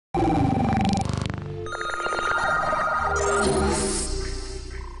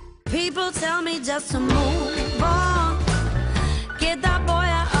tell me just to move on. Get that boy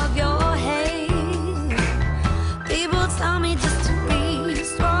out of your head. People tell me just to be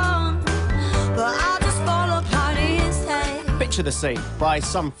strong, but I'll just fall apart instead. Picture the scene. By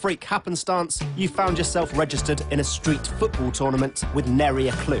some freak happenstance, you found yourself registered in a street football tournament with nary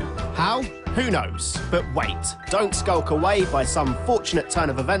a clue. How? Who knows? But wait, don't skulk away by some fortunate turn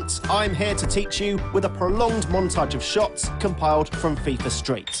of events. I'm here to teach you with a prolonged montage of shots compiled from FIFA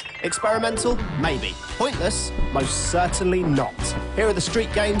Street. Experimental? Maybe. Pointless? Most certainly not. Here are the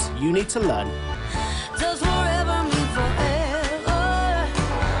street games you need to learn. Does forever mean forever?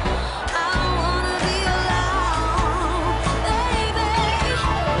 I don't wanna be alone, baby.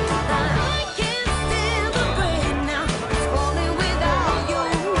 I can't stand the rain now. It's falling without you.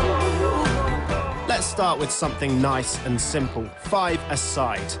 Let's start with something nice and simple.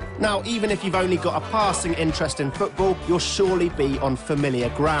 5-a-side. Now, even if you've only got a passing interest in football, you'll surely be on familiar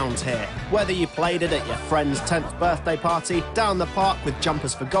ground here. Whether you played it at your friend's 10th birthday party, down the park with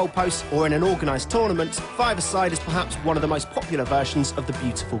jumpers for goalposts, or in an organised tournament, 5-a-side is perhaps one of the most popular versions of the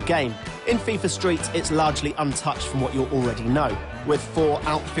beautiful game. In FIFA Street, it's largely untouched from what you'll already know. With 4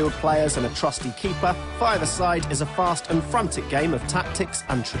 outfield players and a trusty keeper, 5-a-side is a fast and frantic game of tactics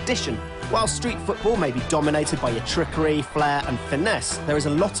and tradition. While street football may be dominated by your trickery, flair and finesse, there is a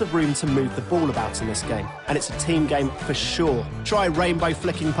lot of room to move the ball about in this game, and it's a team game for sure. Try rainbow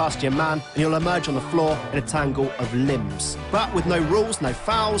flicking past your man and you'll emerge on the floor in a tangle of limbs. But with no rules, no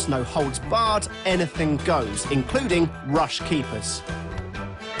fouls, no holds barred, anything goes, including rush keepers.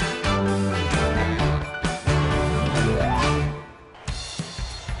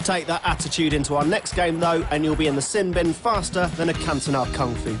 Take that attitude into our next game though, and you'll be in the sin bin faster than a Cantonar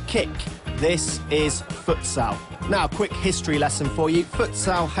Kung Fu kick. This is futsal. Now, quick history lesson for you.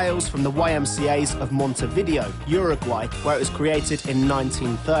 Futsal hails from the YMCAs of Montevideo, Uruguay, where it was created in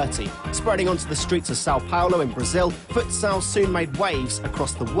 1930. Spreading onto the streets of Sao Paulo in Brazil, futsal soon made waves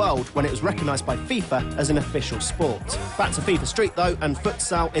across the world when it was recognised by FIFA as an official sport. Back to FIFA Street though, and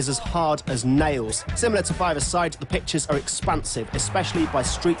futsal is as hard as nails. Similar to 5-a-side, the pitches are expansive, especially by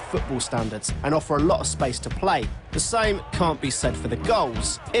street football standards, and offer a lot of space to play. The same can't be said for the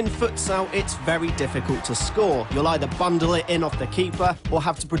goals. In futsal, it's very difficult to score. You'll either bundle it in off the keeper or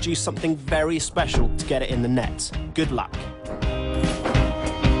have to produce something very special to get it in the net. Good luck.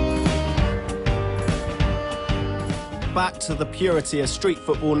 Back to the purity of street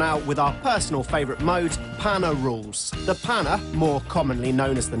football now with our personal favourite mode, Panna rules. The Panna, more commonly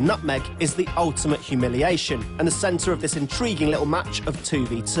known as the nutmeg, is the ultimate humiliation and the centre of this intriguing little match of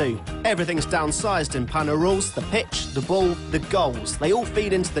 2v2. Everything's downsized in Panna rules: the pitch, the ball, the goals. They all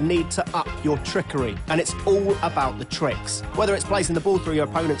feed into the need to up your trickery, and it's all about the tricks. Whether it's placing the ball through your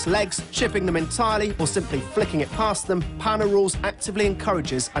opponent's legs, chipping them entirely, or simply flicking it past them, Panna rules actively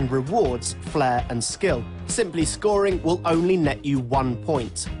encourages and rewards flair and skill. Simply scoring will only net you 1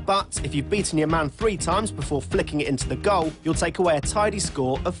 point. But if you've beaten your man 3 times before flicking it into the goal, you'll take away a tidy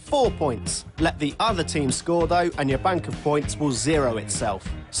score of 4 points. Let the other team score though, and your bank of points will zero itself.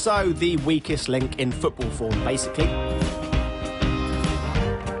 So the weakest link in football form, basically.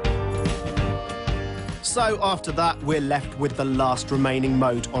 So after that, we're left with the last remaining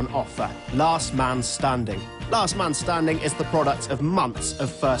mode on offer, Last Man Standing. Last Man Standing is the product of months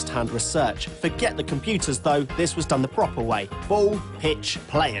of first-hand research. Forget the computers, though. This was done the proper way. Ball, pitch,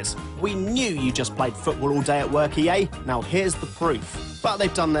 players. We knew you just played football all day at work, EA. Now here's the proof. But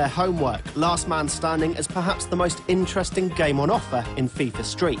they've done their homework. Last Man Standing is perhaps the most interesting game on offer in FIFA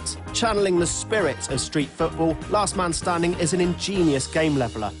Street. Channeling the spirit of street football, Last Man Standing is an ingenious game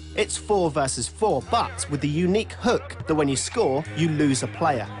leveller. It's 4 versus 4, but with the unique hook that when you score, you lose a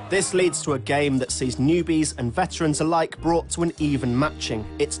player. This leads to a game that sees newbies and veterans alike brought to an even matching.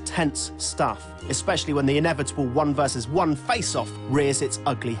 It's tense stuff, especially when the inevitable 1 versus 1 face-off rears its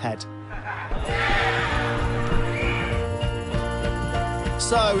ugly head.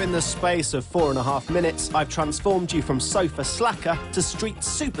 So, in the space of 4.5 minutes, I've transformed you from sofa slacker to street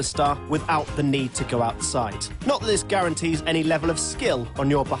superstar without the need to go outside. Not that this guarantees any level of skill on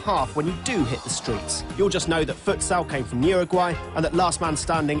your behalf when you do hit the streets. You'll just know that futsal came from Uruguay and that Last Man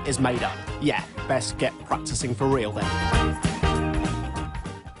Standing is made up. Yeah, best get practicing for real then.